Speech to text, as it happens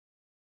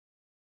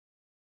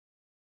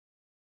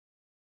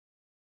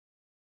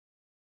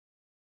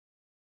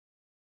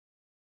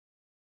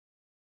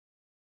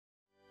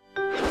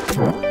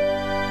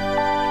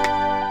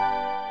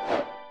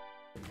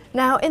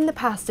Now, in the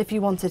past, if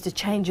you wanted to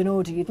change an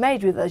order you'd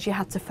made with us, you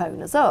had to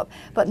phone us up.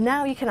 But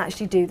now you can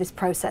actually do this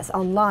process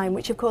online,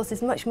 which of course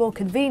is much more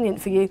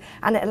convenient for you,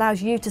 and it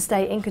allows you to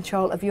stay in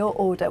control of your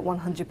order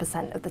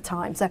 100% of the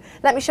time. So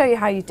let me show you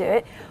how you do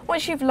it.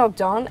 Once you've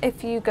logged on,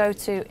 if you go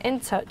to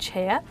InTouch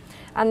here,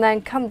 and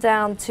then come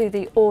down to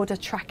the order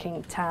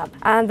tracking tab,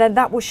 and then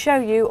that will show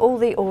you all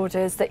the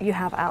orders that you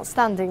have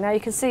outstanding. Now you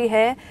can see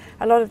here,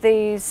 a lot of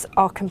these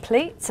are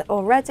complete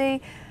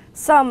already.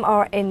 Some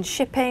are in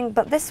shipping,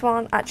 but this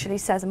one actually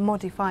says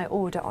modify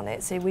order on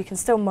it, so we can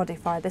still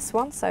modify this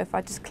one. So if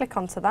I just click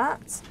onto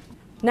that.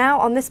 Now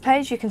on this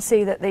page you can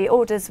see that the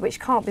orders which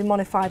can't be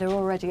modified are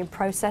already in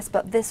process,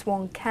 but this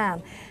one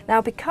can.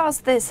 Now because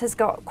this has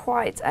got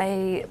quite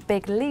a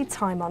big lead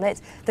time on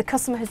it, the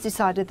customer has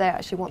decided they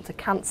actually want to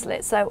cancel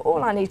it. So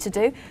all I need to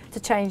do to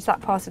change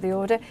that part of the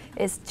order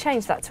is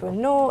change that to a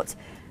 0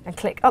 and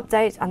click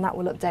update, and that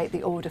will update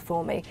the order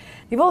for me.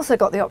 You've also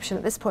got the option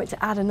at this point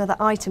to add another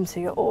item to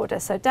your order.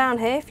 So down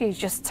here, if you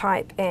just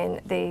type in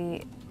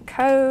the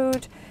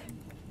code,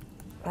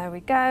 there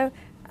we go,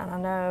 and I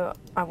know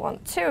I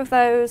want 2 of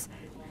those.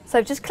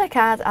 So just click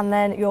add, and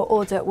then your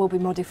order will be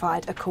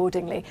modified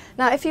accordingly.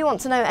 Now if you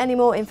want to know any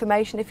more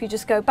information, if you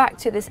just go back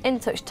to this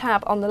InTouch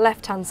tab on the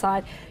left hand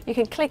side, you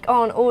can click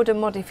on order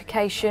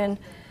modification,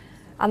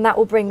 and that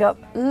will bring up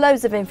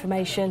loads of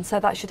information, so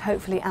that should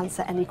hopefully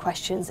answer any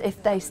questions.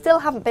 If they still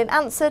haven't been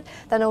answered,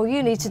 then all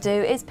you need to do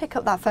is pick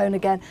up that phone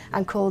again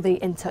and call the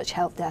InTouch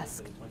help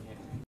desk.